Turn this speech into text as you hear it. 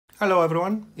Hello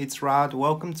everyone, it's Rad.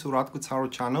 Welcome to Radko Tarot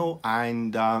channel,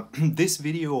 and this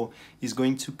video is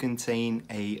going to contain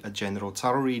a general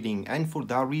tarot reading, and for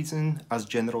that reason, as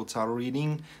general tarot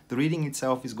reading, the reading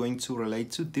itself is going to relate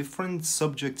to different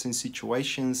subjects and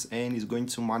situations and is going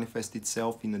to manifest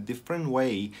itself in a different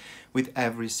way with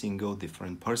every single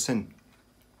different person.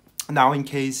 Now, in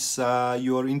case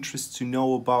you are interested to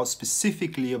know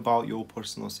specifically about your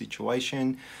personal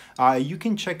situation, you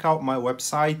can check out my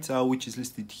website, which is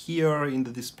listed here in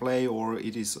the display, or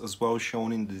it is as well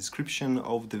shown in the description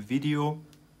of the video.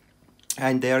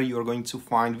 And there you are going to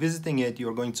find, visiting it, you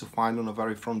are going to find on the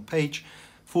very front page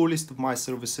full list of my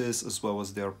services as well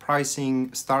as their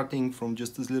pricing, starting from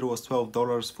just as little as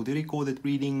 $12 for the recorded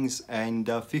readings and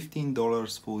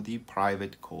 $15 for the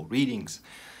private call readings.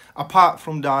 Apart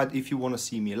from that, if you want to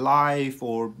see me live,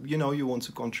 or you want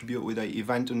to contribute with an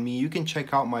event on me, you can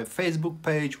check out my Facebook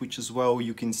page, which as well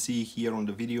you can see here on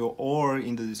the video or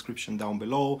in the description down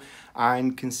below,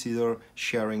 and consider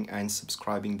sharing and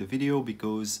subscribing the video,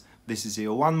 because this is a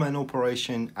one-man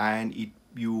operation and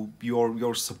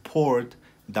your support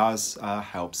does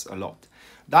helps a lot.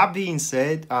 That being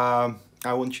said, I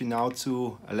want you now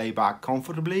to lay back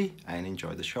comfortably and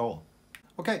enjoy the show.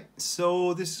 Okay,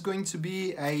 so this is going to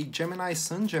be a Gemini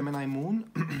Sun, Gemini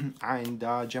Moon, and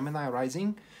Gemini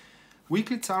Rising.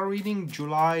 Weekly tarot reading,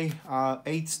 July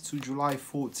 8th to July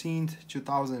 14th,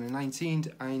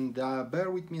 2019. And bear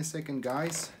with me a second,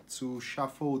 guys, to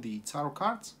shuffle the tarot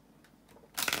cards.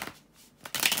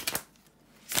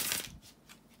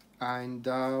 And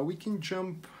we can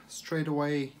jump straight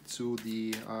away to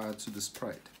the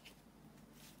spread.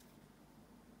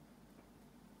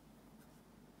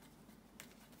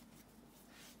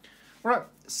 Alright,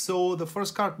 so the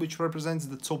first card, which represents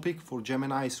the topic for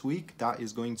Gemini's week, that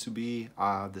is going to be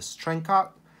the Strength card,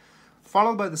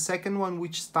 followed by the second one,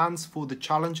 which stands for the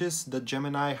challenges that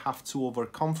Gemini have to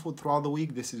overcome throughout the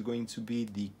week. This is going to be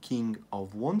the King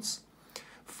of Wands,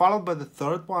 followed by the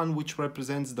third one, which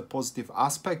represents the positive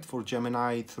aspect for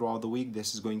Gemini throughout the week.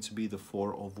 This is going to be the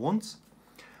Four of Wands.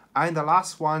 And the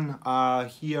last one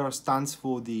here stands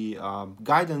for the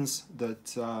guidance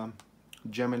that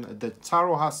the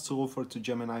tarot has to offer to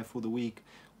Gemini for the week.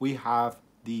 We have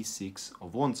the Six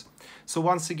of Wands. So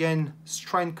once again,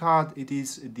 Strength card, it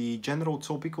is the general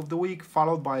topic of the week,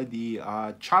 followed by the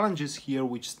challenges here,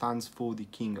 which stands for the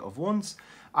King of Wands.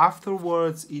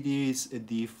 Afterwards, it is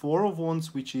the Four of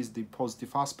Wands, which is the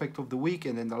positive aspect of the week,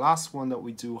 and then the last one that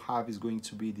we do have is going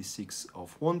to be the Six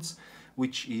of Wands,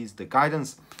 which is the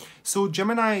guidance. So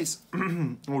Gemini's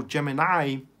or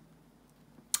Gemini,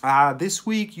 this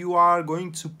week you are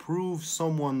going to prove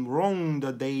someone wrong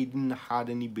that they didn't had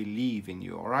any belief in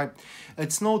you. All right,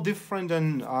 it's no different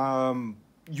than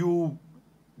you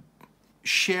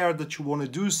share that you want to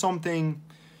do something,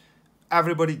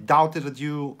 everybody doubted at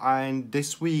you, and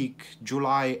this week,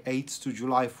 July 8th to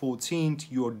July 14th,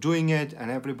 you're doing it, and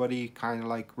everybody kind of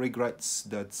like regrets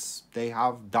that they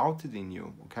have doubted in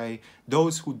you. Okay,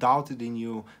 those who doubted in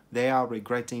you, they are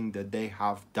regretting that they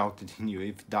have doubted in you,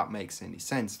 if that makes any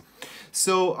sense.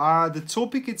 So the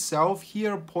topic itself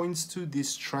here points to the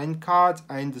Strength card,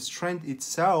 and the Strength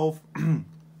itself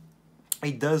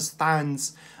it does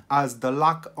stands as the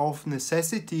lack of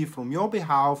necessity from your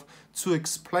behalf to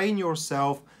explain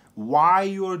yourself why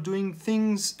you are doing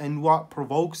things and what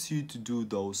provokes you to do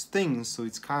those things. So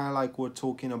it's kind of like we're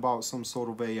talking about some sort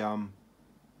of a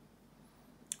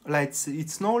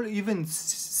it's not even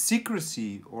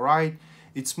secrecy, all right?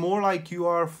 It's more like you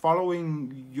are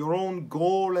following your own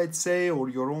goal, let's say, or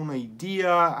your own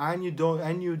idea, and you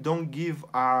don't give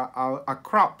a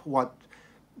crap what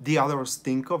the others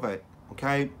think of it.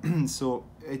 Okay, so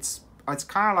it's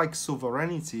kind of like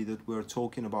sovereignty that we're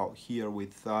talking about here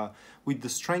with the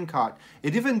Strength card.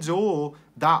 And even though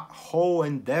that whole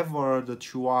endeavor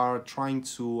that you are trying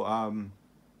to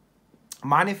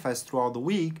manifest throughout the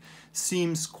week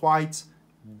seems quite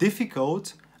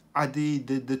difficult,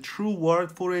 the true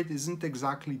word for it isn't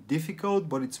exactly difficult,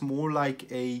 but it's more like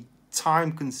a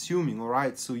time consuming. All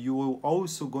right, so you are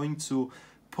also going to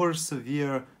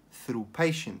persevere through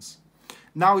patience.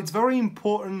 Now, it's very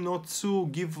important not to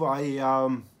give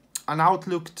an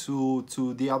outlook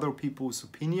to the other people's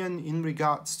opinion in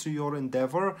regards to your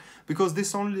endeavor, because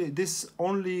this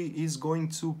only is going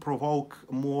to provoke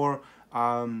more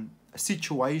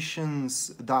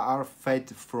situations that are fed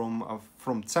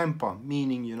from temper,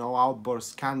 meaning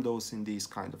outburst, scandals, and this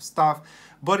kind of stuff.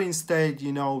 But instead,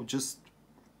 just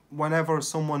whenever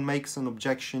someone makes an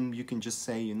objection, you can just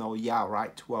say, yeah,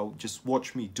 right, well, just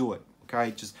watch me do it.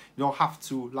 okay? Just, you don't have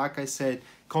to, like I said,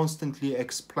 constantly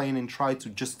explain and try to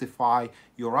justify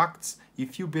your acts.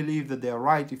 If you believe that they're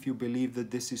right, if you believe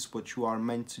that this is what you are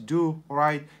meant to do, all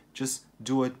right, just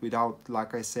do it without,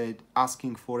 like I said,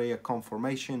 asking for a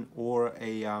confirmation or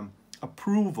a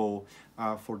approval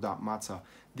for that matter.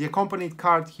 The accompanied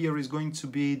card here is going to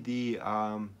be the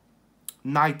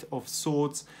Knight of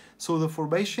Swords. So the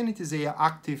formation, it is a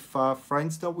active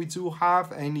friends that we do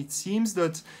have, and it seems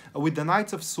that with the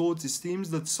Knight of Swords, it seems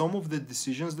that some of the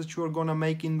decisions that you are going to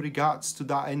make in regards to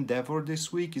that endeavor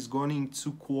this week is going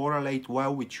to correlate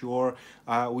well with your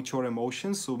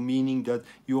emotions. So meaning that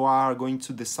you are going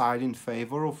to decide in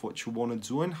favor of what you want to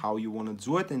do and how you want to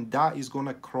do it, and that is going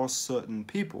to cross certain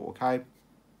people, okay?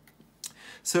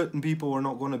 Certain people are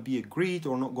not going to be agreed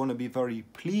or not going to be very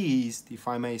pleased, if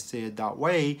I may say it that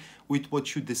way, with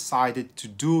what you decided to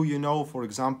do, you know, for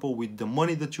example, with the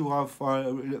money that you have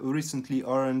recently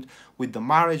earned, with the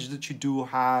marriage that you do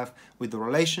have, with the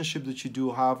relationship that you do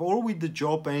have, or with the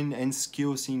job and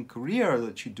skills in career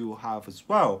that you do have as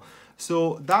well.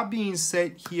 So that being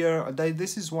said here,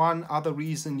 this is one other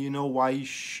reason, you know, why you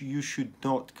should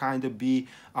not kind of be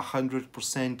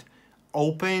 100%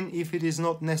 open if it is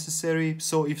not necessary.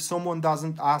 So if someone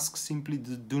doesn't ask, simply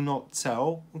do not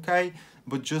tell, okay?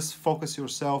 But just focus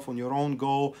yourself on your own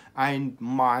goal and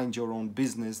mind your own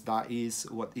business. That is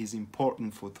what is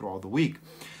important for throughout the week.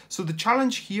 So the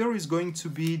challenge here is going to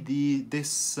be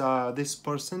this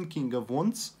person, King of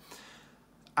Wands.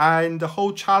 And the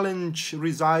whole challenge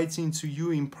resides into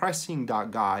you impressing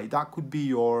that guy. That could be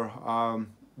your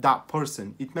that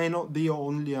person. It may not be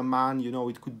only a man, you know,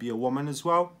 it could be a woman as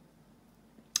well.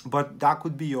 But that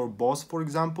could be your boss, for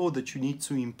example, that you need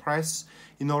to impress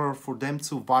in order for them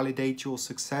to validate your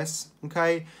success,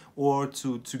 okay? Or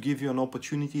to give you an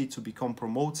opportunity to become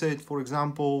promoted, for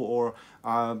example, or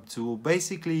to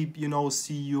basically, you know,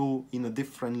 see you in a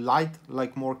different light,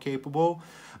 like more capable.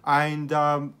 And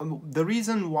the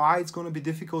reason why it's going to be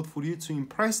difficult for you to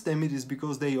impress them, it is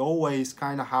because they always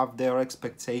kind of have their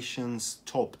expectations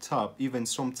topped up. Even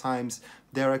sometimes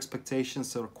their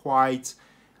expectations are quite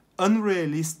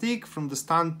unrealistic from the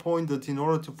standpoint that in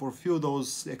order to fulfill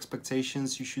those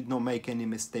expectations, you should not make any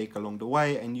mistake along the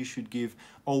way, and you should give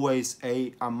always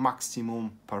a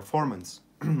maximum performance.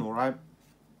 All right.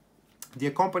 The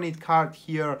accompanied card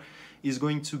here is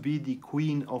going to be the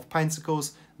Queen of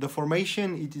Pentacles. The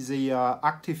formation, it is a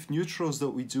active neutrals that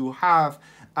we do have,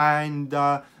 and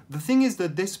the thing is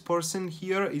that this person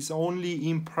here is only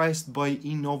impressed by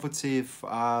innovative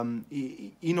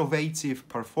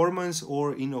performance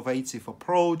or innovative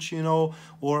approach, you know,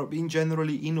 or in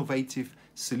generally innovative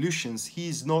solutions.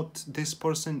 This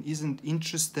person isn't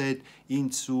interested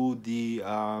into the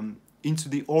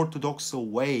orthodox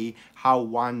way how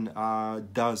one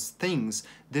does things.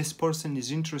 This person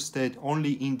is interested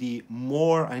only in the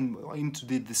more and into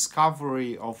the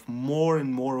discovery of more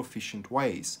and more efficient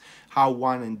ways how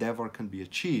one endeavor can be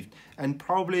achieved. And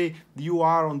probably you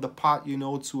are on the path, you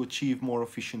know, to achieve more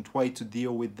efficient way to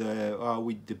deal with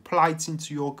the plights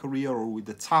into your career or with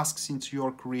the tasks into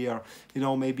your career. You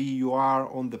know, maybe you are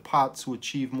on the path to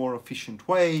achieve more efficient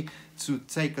way to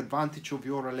take advantage of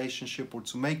your relationship or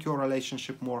to make your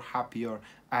relationship more happier,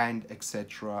 and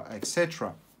etc,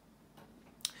 etc.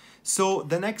 So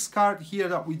the next card here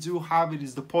that we do have, it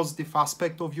is the positive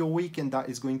aspect of your week, and that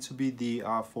is going to be the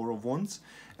Four of Wands.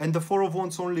 And the Four of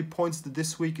Wands only points that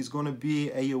this week is going to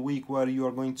be a week where you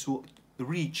are going to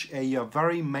reach a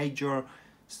very major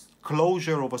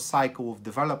closure of a cycle of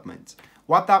development.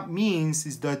 What that means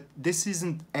is that this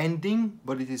isn't ending,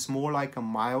 but it is more like a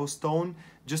milestone.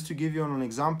 Just to give you an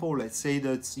example, let's say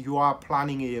that you are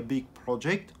planning a big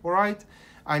project, all right?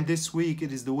 And this week,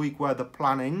 it is the week where the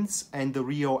plan ends and the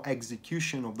real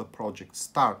execution of the project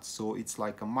starts. So it's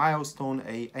like a milestone,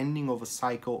 a ending of a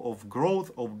cycle of growth,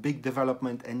 of big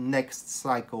development, and next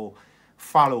cycle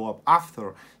follow-up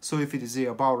after. So if it is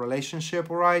about relationship,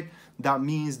 all right, that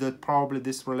means that probably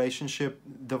this relationship,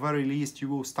 the very least, you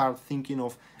will start thinking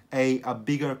of a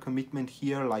bigger commitment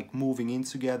here, like moving in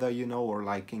together, you know, or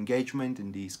like engagement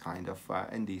and these kind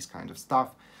of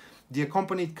stuff. The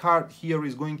accompanied card here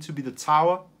is going to be the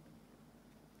Tower,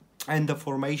 and the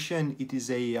formation, it is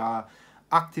a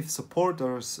active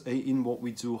supporters in what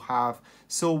we do have.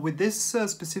 So with this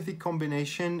specific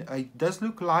combination, it does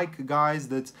look like, guys,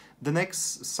 that the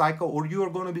next cycle, or you are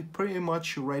going to be pretty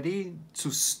much ready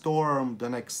to storm the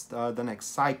next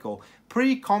cycle.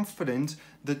 Pretty confident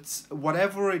that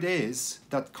whatever it is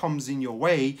that comes in your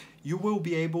way, you will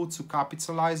be able to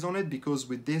capitalize on it, because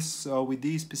with this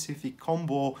specific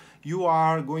combo, you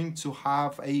are going to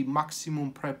have a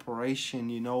maximum preparation,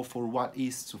 you know, for what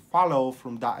is to follow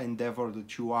from that endeavor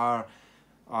that you are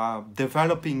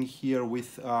developing here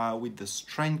with the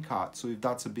strength card. So if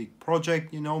that's a big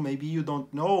project, you know, maybe you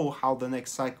don't know how the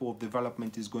next cycle of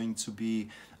development is going to be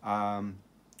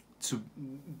to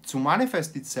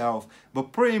manifest itself,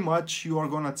 but pretty much you are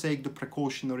going to take the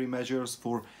precautionary measures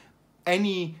for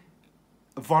any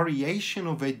variation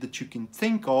of it that you can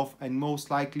think of, and most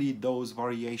likely those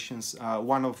variations,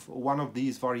 one of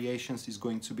these variations is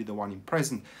going to be the one in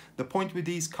present. The point with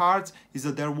these cards is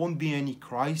that there won't be any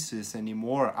crisis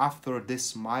anymore after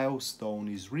this milestone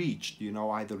is reached, you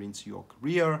know, either into your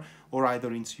career or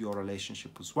either into your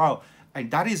relationship as well. And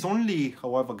that is only,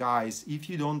 however, guys, if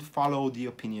you don't follow the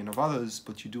opinion of others,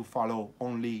 but you do follow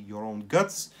only your own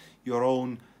guts, your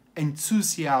own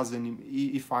enthusiasm,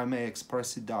 if I may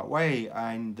express it that way,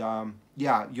 and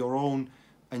yeah, your own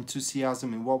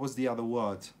enthusiasm. And what was the other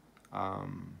word? Well,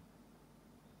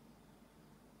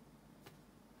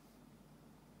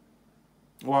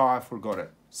 I forgot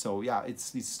it. So yeah,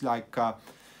 it's like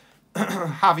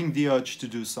having the urge to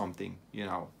do something, you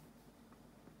know.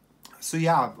 So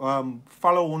yeah,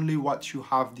 follow only what you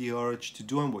have the urge to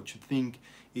do and what you think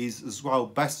is as well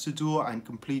best to do, and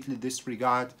completely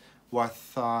disregard what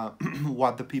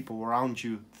what the people around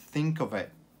you think of it.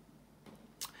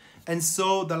 And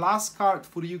so the last card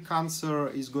for you, Cancer,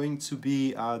 is going to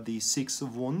be the Six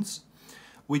of Wands,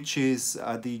 which is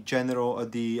the general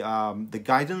the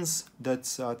guidance that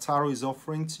Tarot is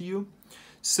offering to you.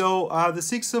 So the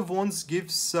Six of Wands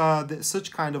gives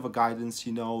such kind of a guidance,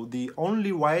 you know. The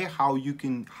only way how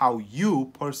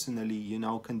you personally, you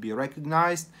know, can be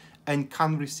recognized and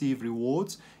can receive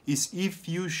rewards is if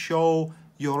you show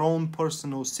your own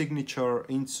personal signature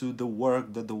into the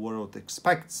work that the world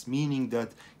expects. Meaning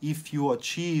that if you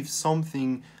achieve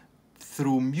something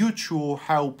through mutual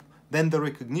help, then the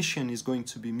recognition is going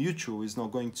to be mutual, is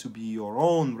not going to be your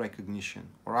own recognition,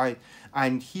 all right?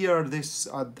 And here,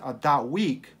 that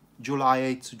week, July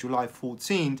 8th to July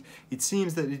 14th, it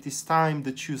seems that it is time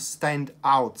that you stand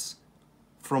out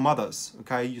from others,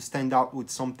 okay? You stand out with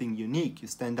something unique. You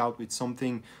stand out with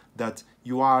something that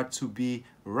you are to be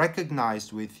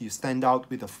recognized with. You stand out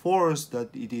with a force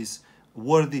that it is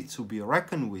worthy to be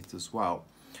reckoned with as well.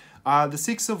 The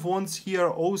Six of Wands here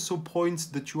also points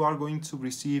that you are going to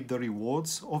receive the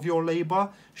rewards of your labor,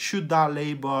 should that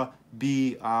labor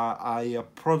be a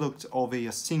product of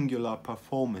a singular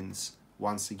performance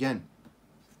once again.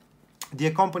 The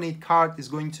accompanied card is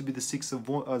going to be the Six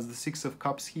of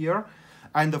Cups here,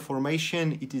 and the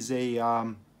formation, it is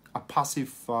a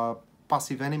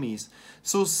passive enemies.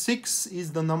 So 6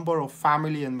 is the number of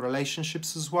family and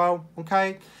relationships as well,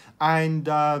 okay? And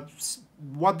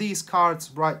what these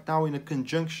cards right now in a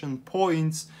conjunction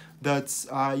points that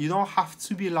you don't have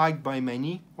to be liked by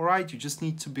many, all right? You just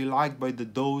need to be liked by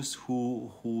those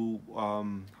who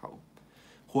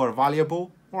are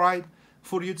valuable, all right,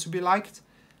 for you to be liked.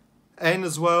 And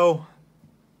as well,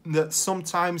 that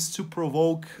sometimes to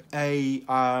provoke a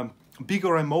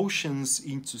bigger emotions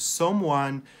into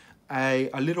someone,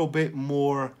 a little bit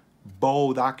more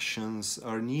bold actions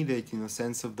are needed, in the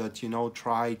sense of that, you know,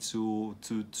 try to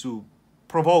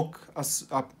provoke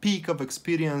a peak of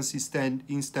experience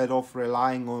instead of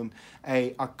relying on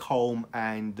a calm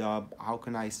and how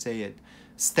can I say it,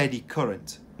 steady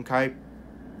current, okay?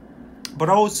 But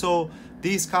also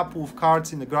these couple of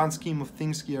cards in the grand scheme of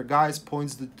things here, guys,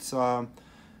 points that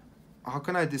how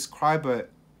can I describe it,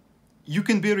 you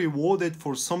can be rewarded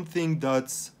for something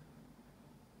that's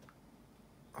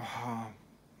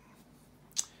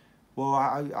well,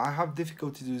 I have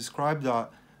difficulty to describe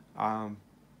that.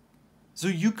 So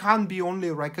you can be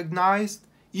only recognized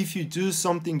if you do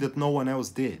something that no one else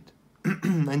did.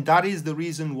 And that is the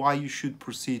reason why you should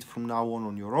proceed from now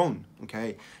on your own,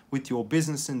 okay? With your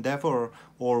business endeavor,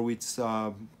 or with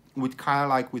kind of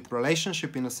like with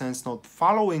relationship, in a sense, not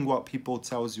following what people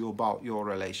tells you about your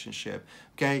relationship,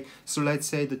 okay? So let's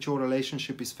say that your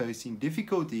relationship is facing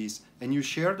difficulties, and you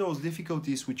share those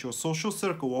difficulties with your social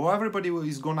circle. Well, everybody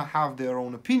is gonna have their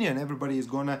own opinion. Everybody is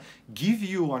gonna give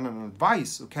you an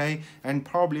advice, okay? And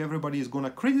probably everybody is gonna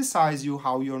criticize you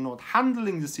how you're not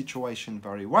handling the situation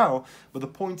very well. But the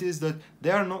point is that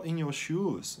they are not in your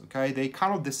shoes, okay? They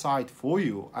cannot decide for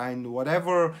you, and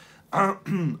whatever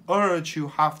urge you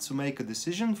have to make a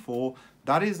decision for,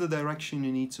 that is the direction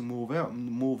you need to move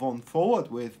on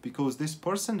forward with, because this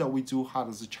person that we do have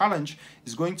as a challenge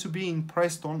is going to be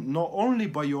impressed on not only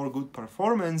by your good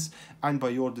performance and by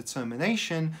your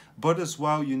determination, but as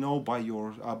well, you know, by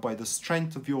your by the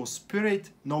strength of your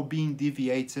spirit, not being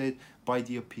deviated by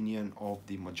the opinion of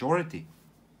the majority.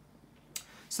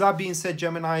 So that being said,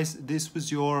 Geminis, this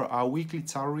was your weekly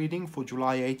tarot reading for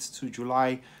July 8th to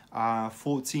July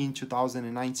 14,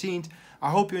 2019. I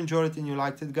hope you enjoyed it and you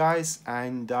liked it, guys,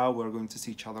 and we're going to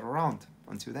see each other around.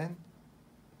 Until then,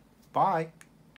 bye.